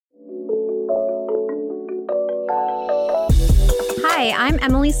Hi, I'm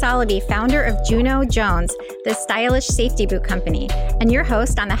Emily Soloby, founder of Juno Jones, the stylish safety boot company, and your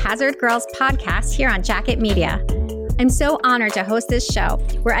host on the Hazard Girls podcast here on Jacket Media. I'm so honored to host this show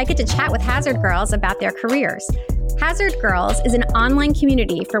where I get to chat with Hazard Girls about their careers. Hazard Girls is an online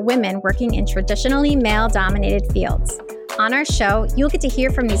community for women working in traditionally male-dominated fields. On our show, you'll get to hear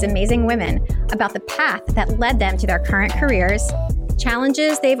from these amazing women about the path that led them to their current careers,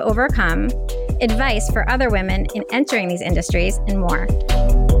 challenges they've overcome, advice for other women in entering these industries, and more.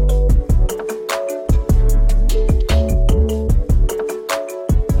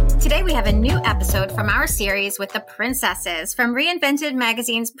 Today we have a new episode from our series with the Princesses from Reinvented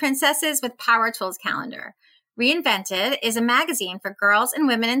Magazine's Princesses with Power Tools calendar. Reinvented is a magazine for girls and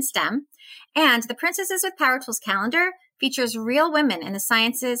women in STEM, and the Princesses with Power Tools calendar features real women in the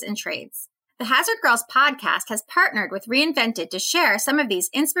sciences and trades. The Hazard Girls podcast has partnered with Reinvented to share some of these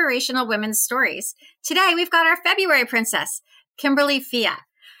inspirational women's stories. Today, we've got our February princess, Kimberly Fiak.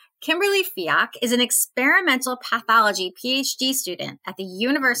 Kimberly Fiak is an experimental pathology PhD student at the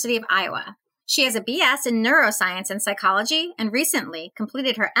University of Iowa. She has a BS in neuroscience and psychology and recently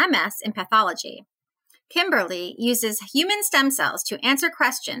completed her MS in pathology. Kimberly uses human stem cells to answer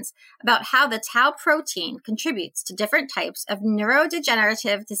questions about how the tau protein contributes to different types of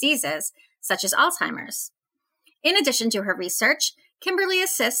neurodegenerative diseases, such as Alzheimer's. In addition to her research, Kimberly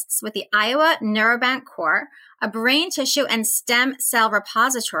assists with the Iowa Neurobank Core, a brain tissue and stem cell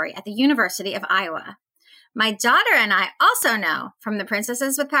repository at the University of Iowa. My daughter and I also know from the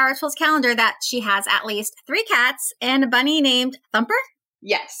Princesses with Power Tools calendar that she has at least 3 cats and a bunny named Thumper.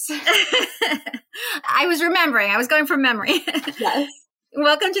 Yes. I was going from memory. Yes.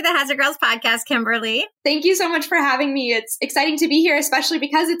 Welcome to the Hazard Girls podcast, Kimberly. Thank you so much for having me. It's exciting to be here, especially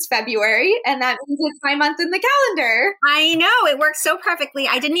because it's February, and that means it's my month in the calendar. I know. It works so perfectly.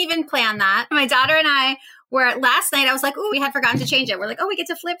 I didn't even plan that. My daughter and I were, last night, I was like, oh, we had forgotten to change it. We're like, oh, we get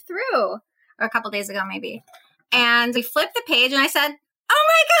to flip through. Or a couple days ago, maybe. And we flipped the page, and I said, oh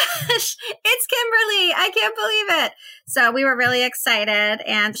my gosh, it's Kimberly. I can't believe it. So we were really excited.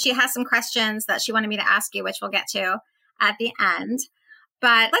 And she has some questions that she wanted me to ask you, which we'll get to at the end.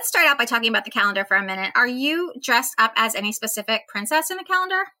 But let's start out by talking about the calendar for a minute. Are you dressed up as any specific princess in the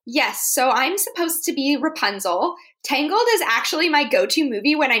calendar? Yes. So I'm supposed to be Rapunzel. Tangled is actually my go-to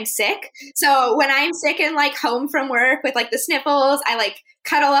movie when I'm sick. So when I'm sick and home from work with the sniffles, I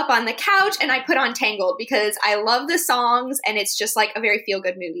cuddle up on the couch and I put on Tangled because I love the songs and it's just a very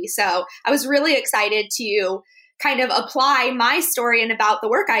feel-good movie. So I was really excited to kind of apply my story and about the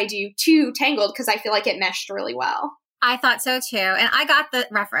work I do to Tangled because I feel like it meshed really well. I thought so too. And I got the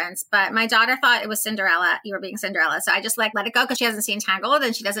reference, but my daughter thought it was Cinderella. You were being Cinderella. So I just let it go because she hasn't seen Tangled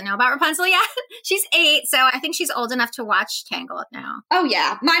and she doesn't know about Rapunzel yet. She's 8. So I think she's old enough to watch Tangled now. Oh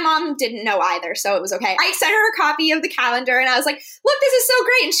yeah. My mom didn't know either. So it was okay. I sent her a copy of the calendar and I was like, look, this is so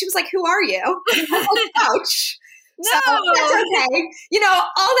great. And she was like, who are you? I was like, ouch. No. So that's okay.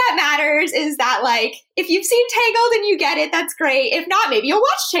 All that matters is that if you've seen Tangled and you get it, that's great. If not, maybe you'll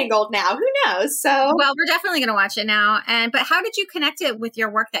watch Tangled now. Who knows? So well, we're definitely going to watch it now. But how did you connect it with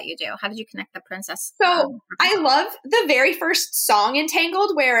your work that you do? How did you connect the princess? So I love the very first song in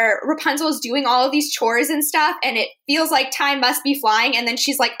Tangled where Rapunzel is doing all of these chores and stuff, and it feels like time must be flying. And then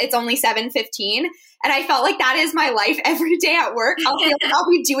she's like, it's only 7:15. And I felt like that is my life every day at work. I'll feel like I'll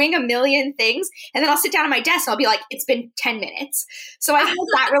be doing a million things. And then I'll sit down at my desk and I'll be like, it's been 10 minutes. So I think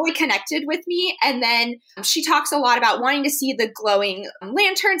that really connected with me. And then she talks a lot about wanting to see the glowing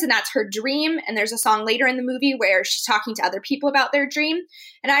lanterns, and that's her dream. And there's a song later in the movie where she's talking to other people about their dream.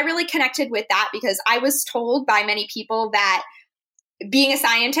 And I really connected with that because I was told by many people that being a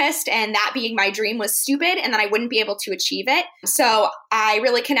scientist and that being my dream was stupid and that I wouldn't be able to achieve it. So I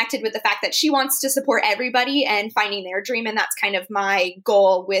really connected with the fact that she wants to support everybody and finding their dream. And that's kind of my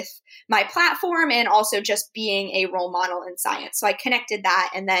goal with my platform and also just being a role model in science. So I connected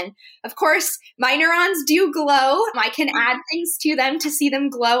that. And then, of course, my neurons do glow. I can add things to them to see them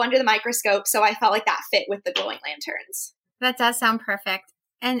glow under the microscope. So I felt like that fit with the glowing lanterns. That does sound perfect.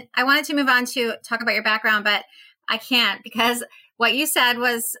 And I wanted to move on to talk about your background, but I can't because what you said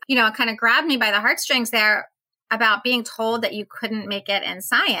was, it kind of grabbed me by the heartstrings there about being told that you couldn't make it in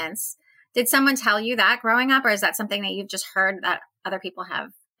science. Did someone tell you that growing up, or is that something that you've just heard that other people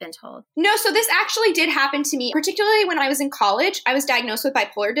have been told? No, so this actually did happen to me, particularly when I was in college. I was diagnosed with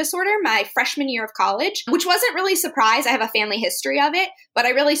bipolar disorder my freshman year of college, which wasn't really a surprise. I have a family history of it, but I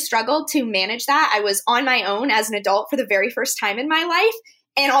really struggled to manage that. I was on my own as an adult for the very first time in my life.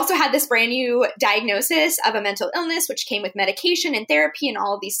 And also had this brand new diagnosis of a mental illness, which came with medication and therapy and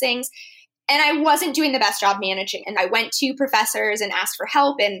all of these things. And I wasn't doing the best job managing. And I went to professors and asked for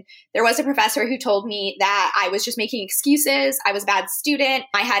help. And there was a professor who told me that I was just making excuses. I was a bad student.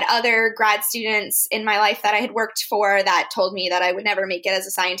 I had other grad students in my life that I had worked for that told me that I would never make it as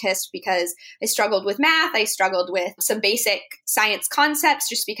a scientist because I struggled with math. I struggled with some basic science concepts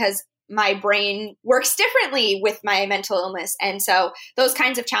just because my brain works differently with my mental illness. And so those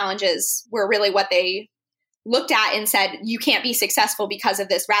kinds of challenges were really what they looked at and said, you can't be successful because of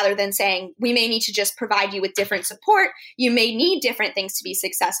this, rather than saying, we may need to just provide you with different support. You may need different things to be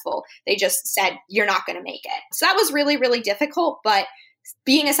successful. They just said, you're not going to make it. So that was really, really difficult. But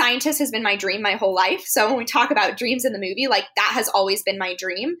being a scientist has been my dream my whole life. So when we talk about dreams in the movie, like that has always been my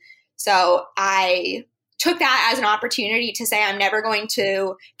dream. So I took that as an opportunity to say, I'm never going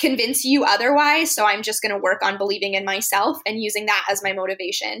to convince you otherwise. So I'm just going to work on believing in myself and using that as my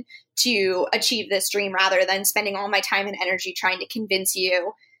motivation to achieve this dream, rather than spending all my time and energy trying to convince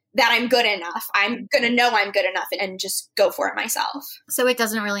you that I'm good enough. I'm going to know I'm good enough and just go for it myself. So it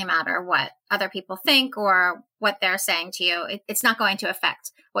doesn't really matter what other people think or what they're saying to you. It's not going to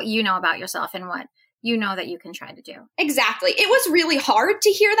affect what you know about yourself and what you know that you can try to do. Exactly. It was really hard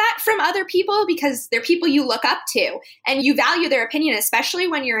to hear that from other people because they're people you look up to and you value their opinion, especially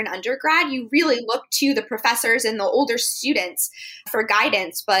when you're an undergrad. You really look to the professors and the older students for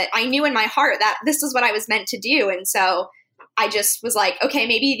guidance. But I knew in my heart that this is what I was meant to do. And so I just was like, okay,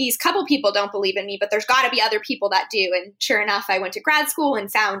 maybe these couple people don't believe in me, but there's got to be other people that do. And sure enough, I went to grad school and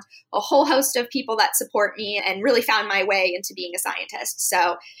found a whole host of people that support me and really found my way into being a scientist.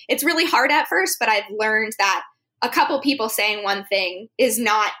 So it's really hard at first, but I've learned that a couple people saying one thing is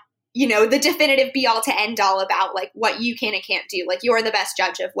not, the definitive be all to end all about like what you can and can't do. Like you're the best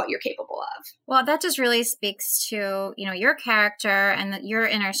judge of what you're capable of. Well, that just really speaks to, your character and your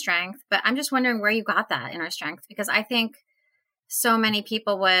inner strength. But I'm just wondering where you got that inner strength, because I think so many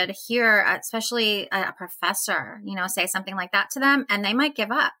people would hear, especially a professor, say something like that to them, and they might give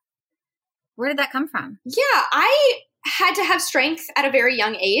up. Where did that come from? Yeah, I had to have strength at a very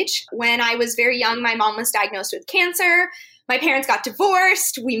young age. When I was very young, my mom was diagnosed with cancer. My parents got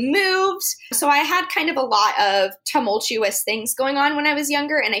divorced. We moved. So I had kind of a lot of tumultuous things going on when I was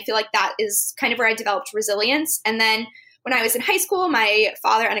younger. And I feel like that is kind of where I developed resilience. And then when I was in high school, my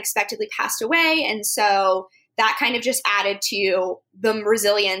father unexpectedly passed away. And so that kind of just added to the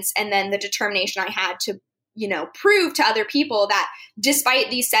resilience and then the determination I had to, prove to other people that despite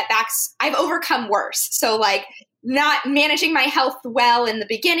these setbacks, I've overcome worse. So like not managing my health well in the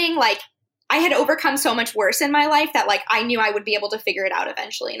beginning, like I had overcome so much worse in my life that like I knew I would be able to figure it out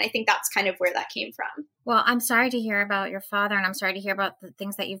eventually. And I think that's kind of where that came from. Well, I'm sorry to hear about your father and I'm sorry to hear about the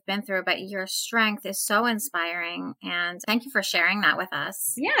things that you've been through, but your strength is so inspiring. And thank you for sharing that with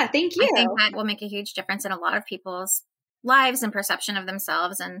us. Yeah, thank you. I think that will make a huge difference in a lot of people's lives and perception of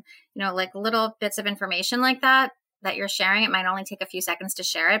themselves. And, like little bits of information like that you're sharing, it might only take a few seconds to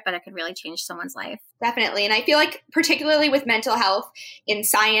share it, but it could really change someone's life. Definitely. And I feel like particularly with mental health in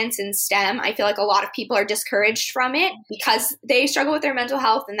science and STEM, I feel like a lot of people are discouraged from it because they struggle with their mental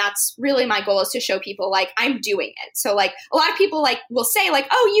health. And that's really my goal, is to show people like I'm doing it. So like a lot of people like will say like,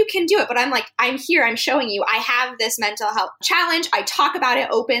 oh, you can do it. But I'm like, I'm here. I'm showing you I have this mental health challenge. I talk about it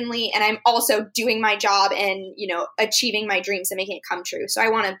openly and I'm also doing my job and, achieving my dreams and making it come true. So I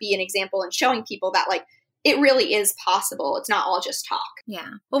want to be an example and showing people that like it really is possible. It's not all just talk. Yeah.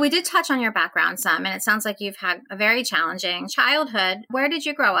 Well, we did touch on your background some, and it sounds like you've had a very challenging childhood. Where did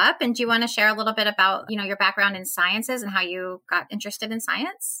you grow up? And do you want to share a little bit about, your background in sciences and how you got interested in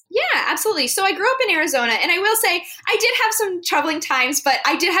science? Yeah, absolutely. So I grew up in Arizona, and I will say I did have some troubling times, but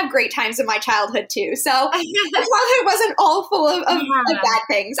I did have great times in my childhood too. So my childhood wasn't all full of bad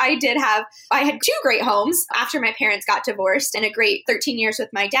things. I had two great homes after my parents got divorced and a great 13 years with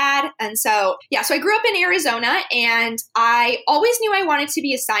my dad. And so, so I grew up in Arizona, and I always knew I wanted to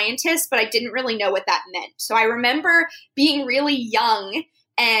be a scientist, but I didn't really know what that meant. So I remember being really young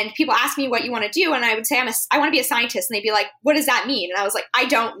and people ask me what you want to do. And I would say, I want to be a scientist. And they'd be like, what does that mean? And I was like, I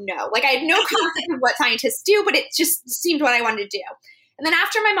don't know. Like I had no concept of what scientists do, but it just seemed what I wanted to do. And then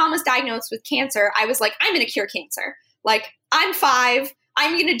after my mom was diagnosed with cancer, I was like, I'm going to cure cancer. Like I'm 5.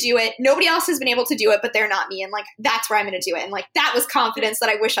 I'm going to do it. Nobody else has been able to do it, but they're not me. And like, that's where I'm going to do it. And like, that was confidence that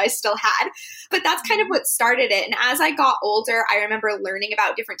I wish I still had. But that's kind of what started it. And as I got older, I remember learning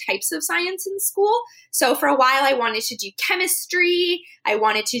about different types of science in school. So for a while, I wanted to do chemistry. I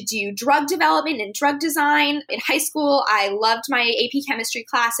wanted to do drug development and drug design. In high school, I loved my AP chemistry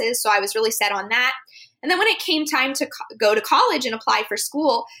classes. So I was really set on that. And then when it came time to go to college and apply for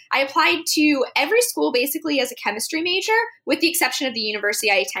school, I applied to every school basically as a chemistry major, with the exception of the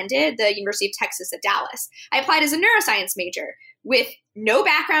university I attended, the University of Texas at Dallas. I applied as a neuroscience major, with no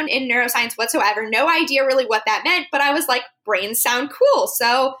background in neuroscience whatsoever, no idea really what that meant, but I was like, brains sound cool.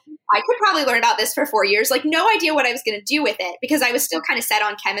 So I could probably learn about this for 4 years, like no idea what I was going to do with it because I was still kind of set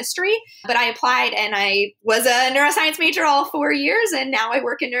on chemistry, but I applied and I was a neuroscience major all 4 years. And now I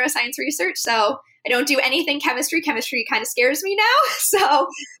work in neuroscience research. So I don't do anything chemistry. Chemistry kind of scares me now. So,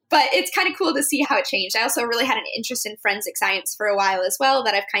 but it's kind of cool to see how it changed. I also really had an interest in forensic science for a while as well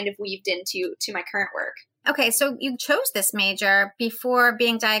that I've kind of weaved into my current work. Okay, so you chose this major before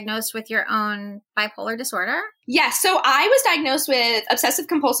being diagnosed with your own bipolar disorder? Yes. So I was diagnosed with obsessive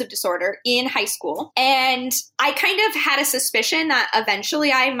compulsive disorder in high school. And I kind of had a suspicion that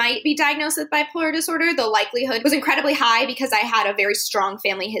eventually I might be diagnosed with bipolar disorder. The likelihood was incredibly high because I had a very strong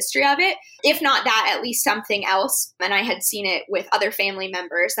family history of it. If not that, at least something else. And I had seen it with other family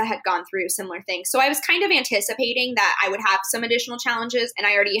members that had gone through similar things. So I was kind of anticipating that I would have some additional challenges. And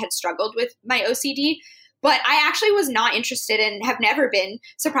I already had struggled with my OCD. But I actually was not interested in, have never been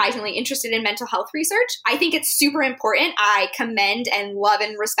surprisingly interested in mental health research. I think it's super important. I commend and love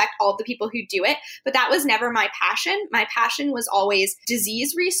and respect all of the people who do it, but that was never my passion. My passion was always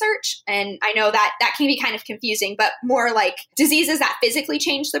disease research. And I know that can be kind of confusing, but more like diseases that physically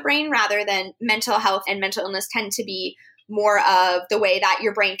change the brain rather than mental health and mental illness tend to be more of the way that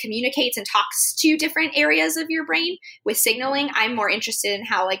your brain communicates and talks to different areas of your brain with signaling. I'm more interested in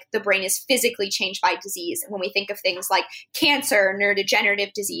how like the brain is physically changed by disease. And when we think of things like cancer,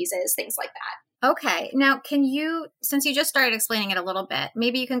 neurodegenerative diseases, things like that. Okay. Now, can you, since you just started explaining it a little bit,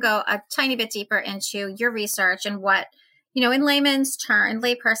 maybe you can go a tiny bit deeper into your research and what, in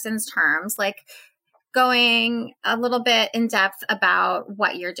layperson's terms, like going a little bit in depth about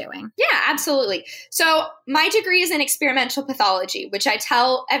what you're doing. Yeah, absolutely. So my degree is in experimental pathology, which I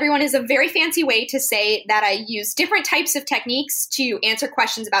tell everyone is a very fancy way to say that I use different types of techniques to answer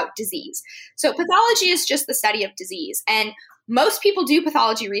questions about disease. So pathology is just the study of disease. And most people do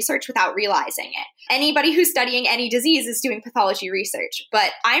pathology research without realizing it. Anybody who's studying any disease is doing pathology research.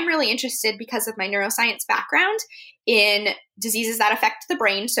 But I'm really interested because of my neuroscience background in diseases that affect the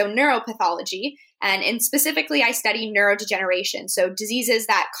brain, so neuropathology. And specifically, I study neurodegeneration, so diseases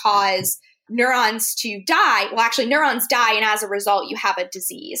that cause neurons to die. Well, actually, neurons die, and as a result, you have a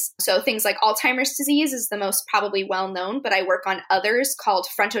disease. So things like Alzheimer's disease is the most probably well-known, but I work on others called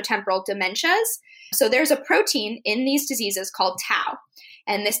frontotemporal dementias. So there's a protein in these diseases called tau.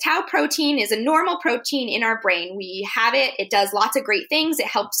 And this tau protein is a normal protein in our brain. We have it. It does lots of great things. It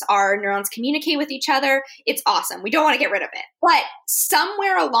helps our neurons communicate with each other. It's awesome. We don't want to get rid of it. But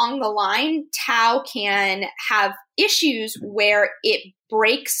somewhere along the line, tau can have issues where it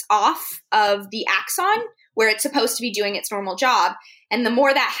breaks off of the axon where it's supposed to be doing its normal job. And the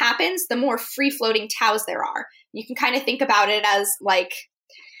more that happens, the more free-floating taus there are. You can kind of think about it as like,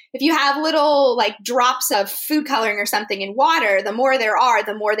 if you have little like drops of food coloring or something in water, the more there are,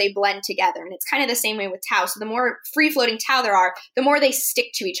 the more they blend together. And it's kind of the same way with tau. So the more free-floating tau there are, the more they stick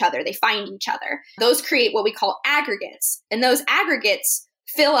to each other. They find each other. Those create what we call aggregates. And those aggregates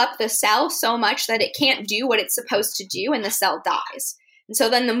fill up the cell so much that it can't do what it's supposed to do and the cell dies. And so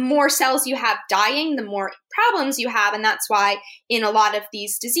then the more cells you have dying, the more problems you have. And that's why in a lot of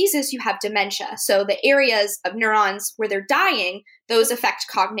these diseases, you have dementia. So the areas of neurons where they're dying, those affect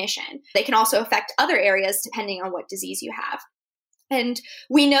cognition. They can also affect other areas depending on what disease you have. And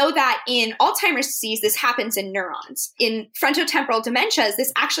we know that in Alzheimer's disease, this happens in neurons. In frontotemporal dementias,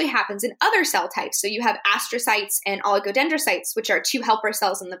 this actually happens in other cell types. So you have astrocytes and oligodendrocytes, which are two helper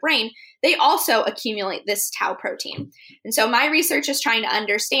cells in the brain. They also accumulate this tau protein. And so my research is trying to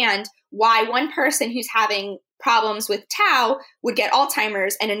understand why one person who's having problems with tau would get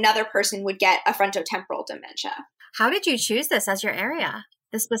Alzheimer's and another person would get a frontotemporal dementia. How did you choose this as your area,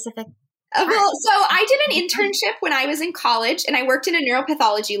 the specific? Well, so I did an internship when I was in college, and I worked in a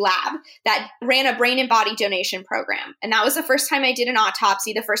neuropathology lab that ran a brain and body donation program. And that was the first time I did an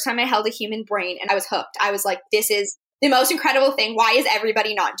autopsy, the first time I held a human brain, and I was hooked. I was like, this is the most incredible thing. Why is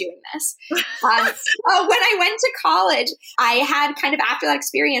everybody not doing this? So when I went to college, I had kind of, after that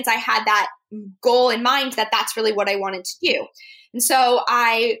experience, I had that goal in mind that that's really what I wanted to do. And so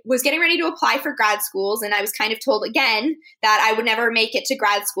I was getting ready to apply for grad schools, and I was kind of told again that I would never make it to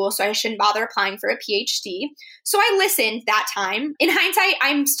grad school, so I shouldn't bother applying for a PhD. So I listened that time. In hindsight,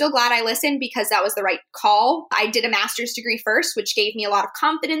 I'm still glad I listened because that was the right call. I did a master's degree first, which gave me a lot of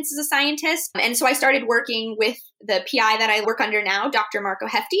confidence as a scientist. And so I started working with the PI that I work under now, Dr. Marco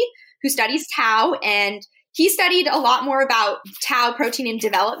Hefti, who studies tau, and he studied a lot more about tau protein in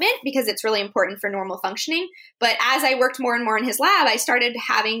development because it's really important for normal functioning. But as I worked more and more in his lab, I started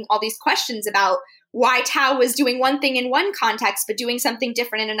having all these questions about why tau was doing one thing in one context, but doing something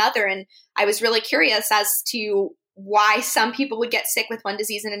different in another. And I was really curious as to why some people would get sick with one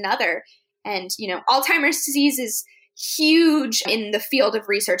disease and another. And, Alzheimer's disease is huge in the field of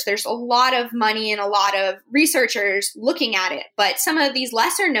research. There's a lot of money and a lot of researchers looking at it. But some of these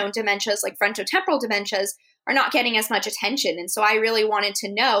lesser known dementias, like frontotemporal dementias, are not getting as much attention. And so I really wanted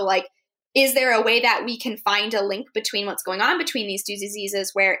to know, is there a way that we can find a link between what's going on between these two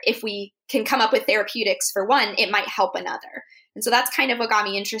diseases, where if we can come up with therapeutics for one, it might help another? And so that's kind of what got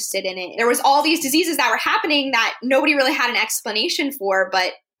me interested in it. There was all these diseases that were happening that nobody really had an explanation for,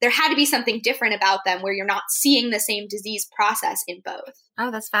 but there had to be something different about them where you're not seeing the same disease process in both.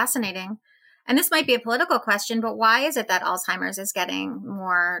 Oh, that's fascinating. And this might be a political question, but why is it that Alzheimer's is getting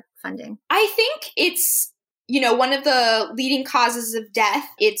more funding? I think it's one of the leading causes of death.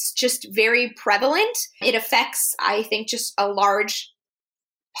 It's just very prevalent. It affects, I think, just a large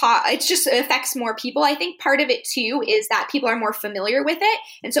it affects more people. I think part of it too is that people are more familiar with it.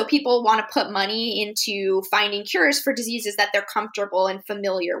 And so people want to put money into finding cures for diseases that they're comfortable and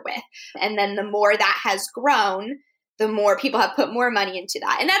familiar with. And then the more that has grown, the more people have put more money into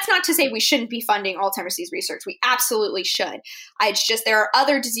that. And that's not to say we shouldn't be funding Alzheimer's disease research. We absolutely should. It's just there are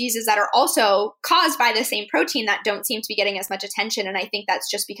other diseases that are also caused by the same protein that don't seem to be getting as much attention. And I think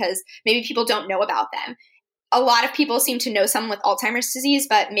that's just because maybe people don't know about them. A lot of people seem to know someone with Alzheimer's disease,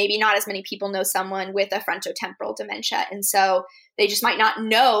 but maybe not as many people know someone with a frontotemporal dementia. And so they just might not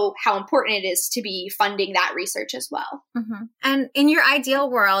know how important it is to be funding that research as well. Mm-hmm. And in your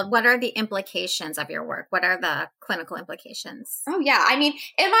ideal world, what are the implications of your work? What are the clinical implications? Oh, yeah. I mean,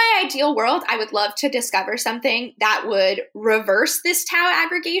 in my ideal world, I would love to discover something that would reverse this tau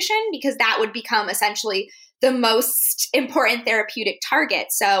aggregation, because that would become essentially the most important therapeutic target.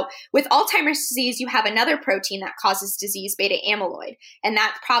 So with Alzheimer's disease, you have another protein that causes disease, beta amyloid. And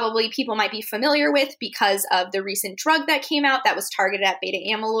that probably people might be familiar with because of the recent drug that came out that was targeted at beta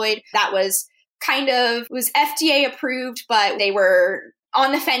amyloid. That was FDA approved, but they were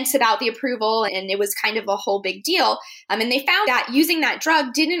on the fence about the approval, and it was kind of a whole big deal. And they found that using that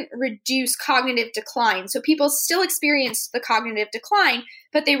drug didn't reduce cognitive decline. So people still experienced the cognitive decline,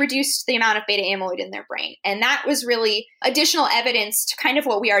 but they reduced the amount of beta amyloid in their brain. And that was really additional evidence to kind of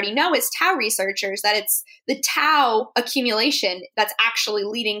what we already know as tau researchers, that it's the tau accumulation that's actually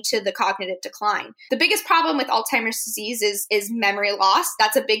leading to the cognitive decline. The biggest problem with Alzheimer's disease is memory loss.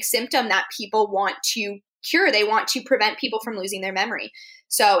 That's a big symptom that people want to cure. They want to prevent people from losing their memory.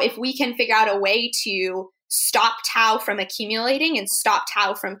 So if we can figure out a way to stop tau from accumulating and stop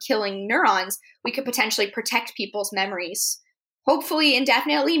tau from killing neurons, we could potentially protect people's memories. Hopefully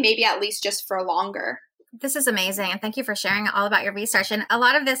indefinitely, maybe at least just for longer. This is amazing. And thank you for sharing all about your research. And a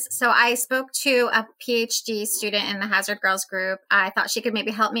lot of this, so I spoke to a PhD student in the Hazard Girls group. I thought she could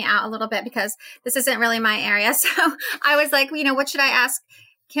maybe help me out a little bit because this isn't really my area. So I was like, what should I ask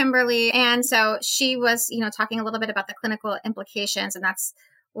Kimberly? And so she was, talking a little bit about the clinical implications. And that's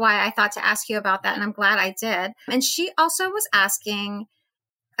why I thought to ask you about that. And I'm glad I did. And she also was asking,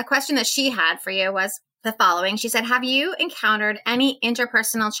 a question that she had for you was the following. She said, have you encountered any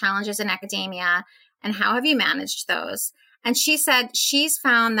interpersonal challenges in academia, and how have you managed those? And she said she's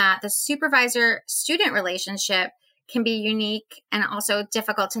found that the supervisor-student relationship can be unique and also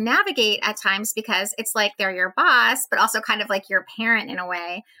difficult to navigate at times because it's like they're your boss, but also kind of like your parent in a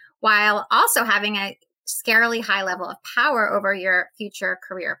way, while also having a scarily high level of power over your future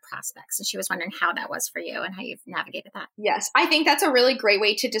career prospects. And she was wondering how that was for you and how you've navigated that. Yes, I think that's a really great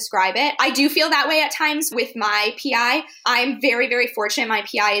way to describe it. I do feel that way at times with my PI. I'm very, very fortunate. My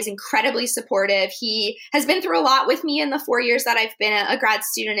PI is incredibly supportive. He has been through a lot with me in the 4 years that I've been a grad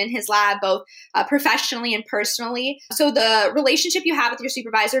student in his lab, both professionally and personally. So the relationship you have with your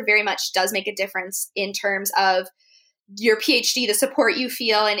supervisor very much does make a difference in terms of your PhD, the support you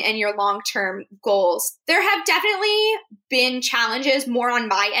feel, and your long-term goals. There have definitely been challenges more on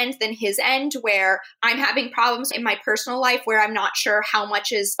my end than his end, where I'm having problems in my personal life where I'm not sure how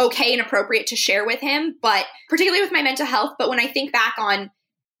much is okay and appropriate to share with him, but particularly with my mental health. But when I think back on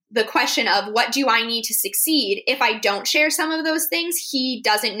the question of what do I need to succeed, if I don't share some of those things, he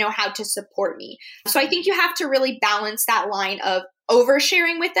doesn't know how to support me. So I think you have to really balance that line of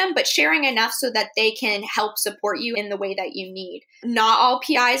oversharing with them, but sharing enough so that they can help support you in the way that you need. Not all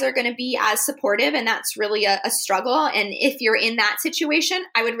PIs are going to be as supportive, and that's really a struggle. And if you're in that situation,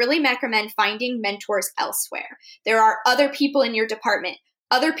 I would really recommend finding mentors elsewhere. There are other people in your department,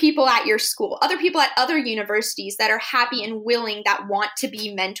 other people at your school, other people at other universities that are happy and willing, that want to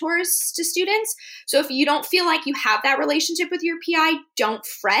be mentors to students. So if you don't feel like you have that relationship with your PI, don't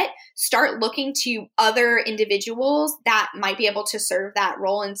fret. Start looking to other individuals that might be able to serve that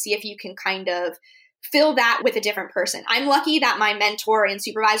role and see if you can kind of fill that with a different person. I'm lucky that my mentor and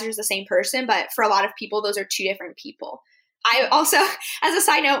supervisor is the same person, but for a lot of people, those are two different people. I also, as a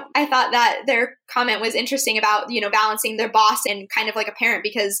side note, I thought that their comment was interesting about, balancing their boss and kind of like a parent,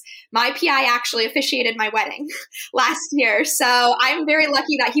 because my PI actually officiated my wedding last year. So I'm very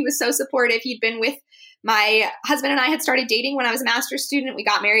lucky that he was so supportive. He'd been with my husband and I had started dating when I was a master's student. We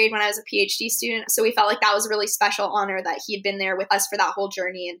got married when I was a PhD student. So we felt like that was a really special honor that he'd been there with us for that whole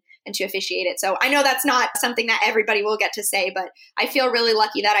journey and to officiate it. So I know that's not something that everybody will get to say, but I feel really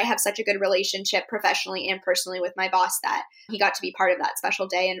lucky that I have such a good relationship professionally and personally with my boss that he got to be part of that special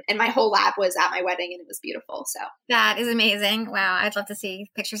day. And my whole lab was at my wedding and it was beautiful. So that is amazing. Wow. I'd love to see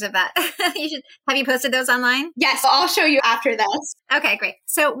pictures of that. Have you posted those online? Yes, I'll show you after this. Okay, great.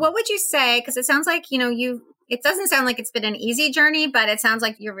 So what would you say, because it sounds like, it doesn't sound like it's been an easy journey, but it sounds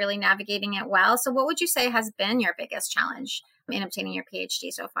like you're really navigating it well. So what would you say has been your biggest challenge in obtaining your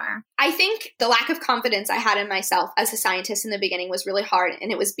PhD so far? I think the lack of confidence I had in myself as a scientist in the beginning was really hard.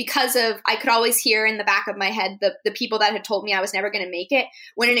 And it was because of, I could always hear in the back of my head the people that had told me I was never going to make it.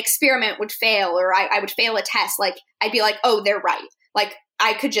 When an experiment would fail or I would fail a test, like I'd be like, oh, they're right. Like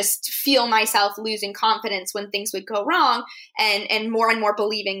I could just feel myself losing confidence when things would go wrong and more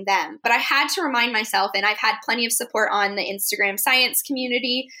believing them. But I had to remind myself, and I've had plenty of support on the Instagram science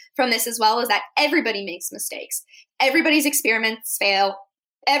community from this as well, is that everybody makes mistakes. Everybody's experiments fail.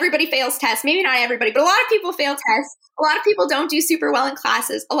 Everybody fails tests. Maybe not everybody, but a lot of people fail tests. A lot of people don't do super well in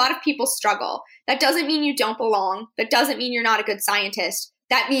classes. A lot of people struggle. That doesn't mean you don't belong. That doesn't mean you're not a good scientist.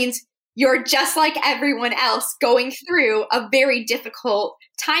 That means you're just like everyone else going through a very difficult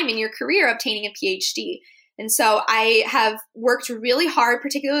time in your career obtaining a PhD. And so I have worked really hard,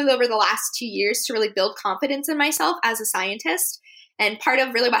 particularly over the last 2 years, to really build confidence in myself as a scientist. And part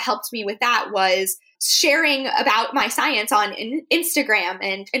of really what helped me with that was sharing about my science on Instagram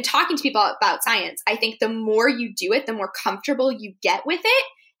and talking to people about science. I think the more you do it, the more comfortable you get with it.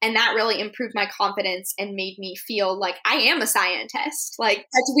 And that really improved my confidence and made me feel like I am a scientist. Like,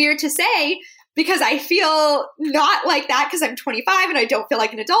 that's weird to say because I feel not like that because I'm 25 and I don't feel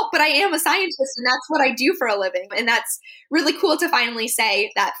like an adult, but I am a scientist and that's what I do for a living. And that's really cool to finally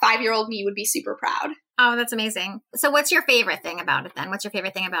say that 5-year-old me would be super proud. Oh, that's amazing. So what's your favorite thing about it then? What's your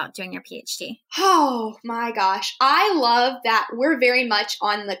favorite thing about doing your PhD? Oh my gosh. I love that we're very much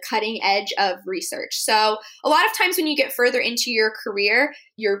on the cutting edge of research. So a lot of times when you get further into your career,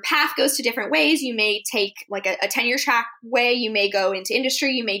 your path goes to different ways. You may take like a tenure track way. You may go into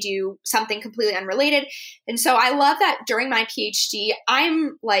industry. You may do something completely unrelated. And so I love that during my PhD,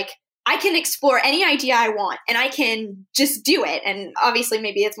 I'm like, I can explore any idea I want and I can just do it. And obviously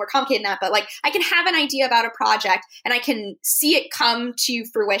maybe it's more complicated than that, but like I can have an idea about a project and I can see it come to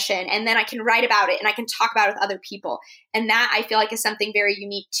fruition and then I can write about it and I can talk about it with other people. And that I feel like is something very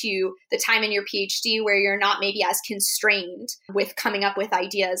unique to the time in your PhD where you're not maybe as constrained with coming up with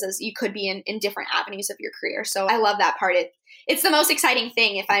ideas as you could be in different avenues of your career. So I love that part. It's the most exciting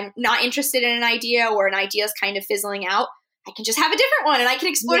thing. If I'm not interested in an idea or an idea is kind of fizzling out, I can just have a different one and I can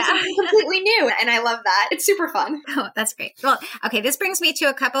explore something completely new. And I love that. It's super fun. Oh, that's great. Well, okay. This brings me to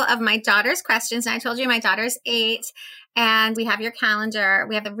a couple of my daughter's questions. And I told you my daughter's 8 and we have your calendar.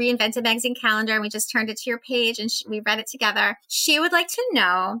 We have the Reinvented magazine calendar and we just turned it to your page and we read it together. She would like to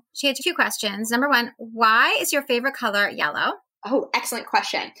know, she had 2 questions. Number 1, why is your favorite color yellow? Oh, excellent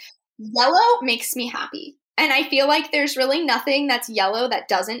question. Yellow makes me happy. And I feel like there's really nothing that's yellow that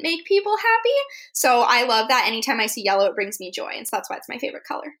doesn't make people happy. So I love that. Anytime I see yellow, it brings me joy. And so that's why it's my favorite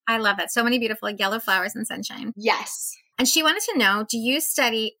color. I love that. So many beautiful yellow flowers and sunshine. Yes. And she wanted to know, do you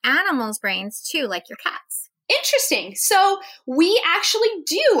study animals' brains too, like your cats? Interesting. So we actually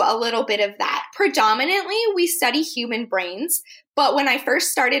do a little bit of that. Predominantly, we study human brains. But when I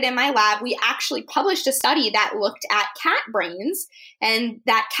first started in my lab, we actually published a study that looked at cat brains and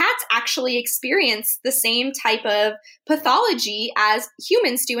that cats actually experience the same type of pathology as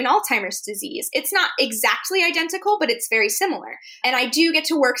humans do in Alzheimer's disease. It's not exactly identical, but it's very similar. And I do get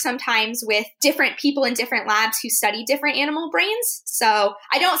to work sometimes with different people in different labs who study different animal brains. So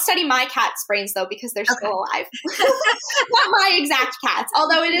I don't study my cat's brains though, because they're still alive. Not my exact cats,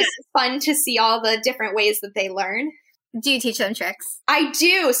 although it is fun to see all the different ways that they learn. Do you teach them tricks? I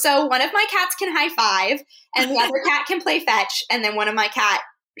do. So one of my cats can high five and the other cat can play fetch. And then one of my cat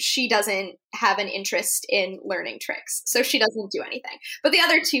she doesn't have an interest in learning tricks. So she doesn't do anything. But the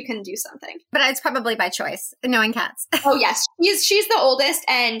other two can do something. But it's probably by choice, knowing cats. Oh, yes. She's the oldest,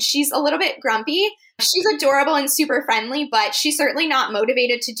 and she's a little bit grumpy. She's adorable and super friendly, but she's certainly not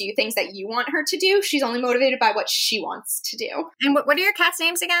motivated to do things that you want her to do. She's only motivated by what she wants to do. And what are your cats'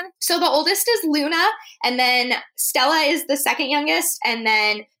 names again? So the oldest is Luna, and then Stella is the second youngest, and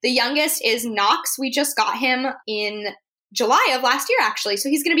then the youngest is Knox. We just got him in July of last year, actually. So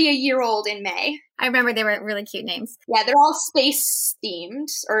he's going to be a year old in May. I remember they were really cute names. Yeah, they're all space themed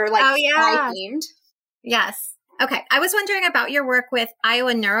or like sky themed. Yes. Okay. I was wondering about your work with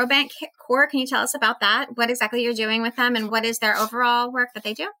Iowa Neurobank Core. Can you tell us about that? What exactly you're doing with them and what is their overall work that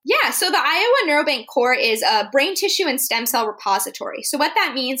they do? Yeah. So the Iowa Neurobank Core is a brain tissue and stem cell repository. So what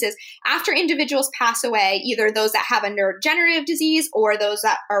that means is after individuals pass away, either those that have a neurodegenerative disease or those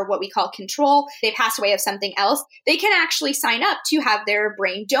that are what we call control, they pass away of something else, they can actually sign up to have their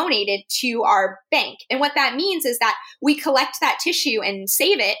brain donated to our bank. And what that means is that we collect that tissue and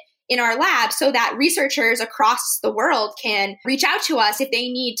save it in our lab so that researchers across the world can reach out to us if they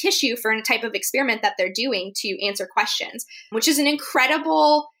need tissue for a type of experiment that they're doing to answer questions, which is an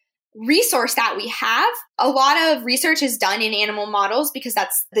incredible resource that we have. A lot of research is done in animal models because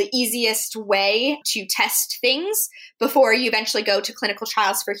that's the easiest way to test things before you eventually go to clinical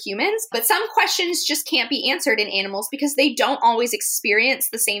trials for humans. But some questions just can't be answered in animals because they don't always experience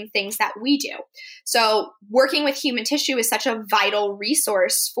the same things that we do. So working with human tissue is such a vital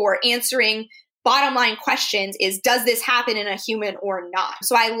resource for answering bottom line questions is, does this happen in a human or not?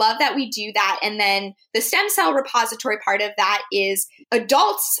 So I love that we do that. And then the stem cell repository part of that is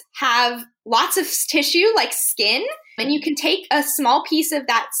adults have lots of tissue like skin, and you can take a small piece of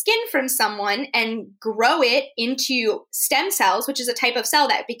that skin from someone and grow it into stem cells, which is a type of cell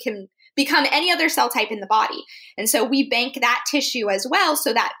that can become any other cell type in the body. And so we bank that tissue as well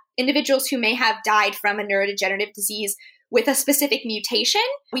so that individuals who may have died from a neurodegenerative disease with a specific mutation,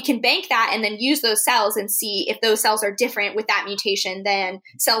 we can bank that and then use those cells and see if those cells are different with that mutation than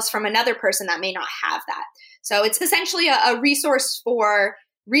cells from another person that may not have that. So it's essentially a resource for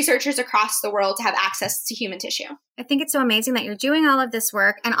researchers across the world to have access to human tissue. I think it's so amazing that you're doing all of this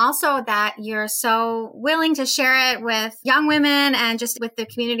work and also that you're so willing to share it with young women and just with the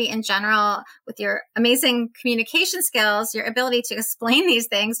community in general, with your amazing communication skills, your ability to explain these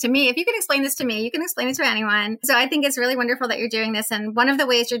things to me. If you can explain this to me, you can explain it to anyone. So I think it's really wonderful that you're doing this. And one of the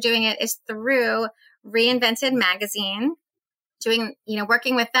ways you're doing it is through Reinvented Magazine,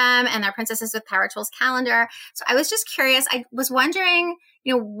 working with them and their Princesses with Power Tools calendar. So I was just curious. I was wondering,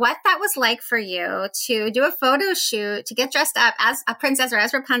 what that was like for you to do a photo shoot, to get dressed up as a princess or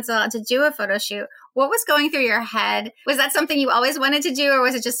as Rapunzel and to do a photo shoot. What was going through your head? Was that something you always wanted to do or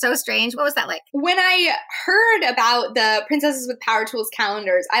was it just so strange? What was that like? When I heard about the Princesses with Power Tools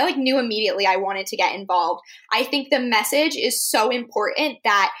calendars, I knew immediately I wanted to get involved. I think the message is so important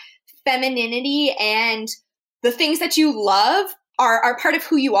that femininity and the things that you love are part of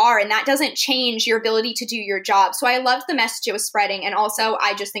who you are, and that doesn't change your ability to do your job. So I loved the message it was spreading, and also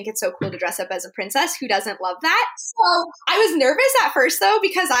I just think it's so cool to dress up as a princess. Who doesn't love that? So I was nervous at first, though,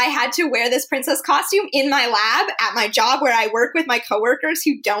 because I had to wear this princess costume in my lab at my job where I work with my coworkers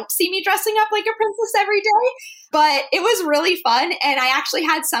who don't see me dressing up like a princess every day. But it was really fun, and I actually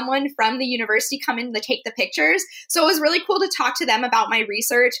had someone from the university come in to take the pictures. So it was really cool to talk to them about my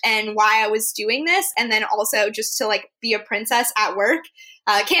research and why I was doing this, and then also just to be a princess at work.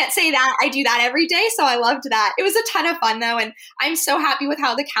 Can't say that I do that every day, so I loved that. It was a ton of fun, though, and I'm so happy with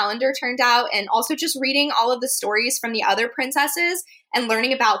how the calendar turned out, and also just reading all of the stories from the other princesses and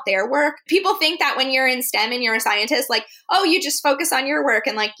learning about their work. People think that when you're in STEM and you're a scientist, you just focus on your work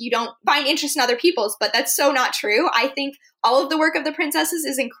and you don't find interest in other people's, but that's so not true. I think all of the work of the princesses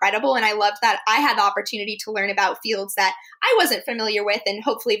is incredible, and I loved that I had the opportunity to learn about fields that I wasn't familiar with, and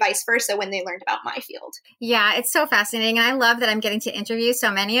hopefully vice versa when they learned about my field. Yeah, it's so fascinating, and I love that I'm getting to interview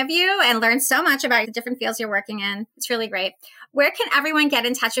so many of you and learn so much about the different fields you're working in. It's really great. Where can everyone get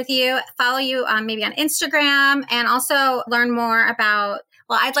in touch with you, follow you maybe on Instagram, and also learn more about,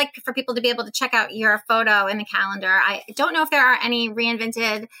 I'd like for people to be able to check out your photo in the calendar. I don't know if there are any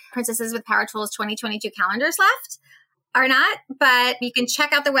Reinvented Princesses with Power Tools 2022 calendars left or not, but you can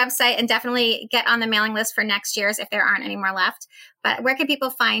check out the website and definitely get on the mailing list for next year's if there aren't any more left. But where can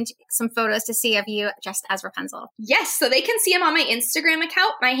people find some photos to see of you dressed as Rapunzel? Yes, so they can see them on my Instagram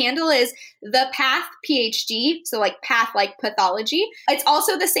account. My handle is The Path PhD, so like path like pathology. It's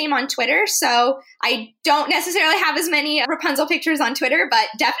also the same on Twitter, so I don't necessarily have as many Rapunzel pictures on Twitter, but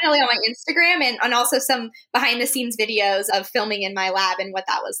definitely on my Instagram and also some behind the scenes videos of filming in my lab and what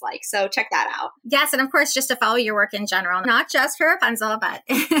that was like. So check that out. Yes, and of course, just to follow your work in general, not just for Rapunzel, but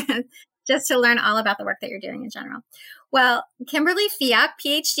just to learn all about the work that you're doing in general. Well, Kimberly Fiak,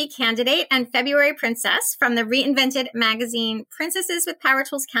 PhD candidate and February princess from the Reinvented magazine Princesses with Power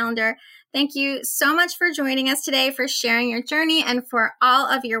Tools calendar. Thank you so much for joining us today, for sharing your journey and for all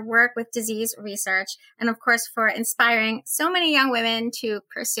of your work with disease research. And of course, for inspiring so many young women to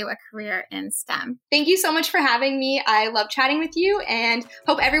pursue a career in STEM. Thank you so much for having me. I love chatting with you and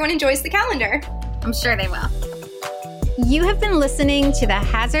hope everyone enjoys the calendar. I'm sure they will. You have been listening to the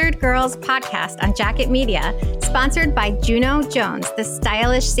Hazard Girls podcast on Jacket Media, sponsored by Juno Jones, the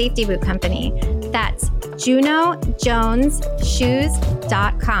stylish safety boot company. That's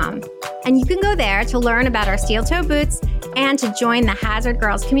JunoJonesShoes.com. And you can go there to learn about our steel toe boots and to join the Hazard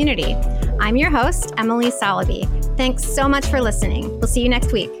Girls community. I'm your host, Emily Soloby. Thanks so much for listening. We'll see you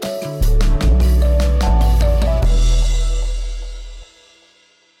next week.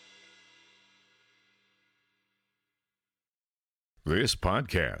 This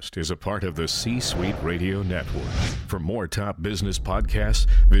podcast is a part of the C-Suite Radio Network. For more top business podcasts,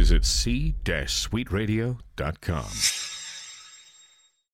 visit c-suiteradio.com.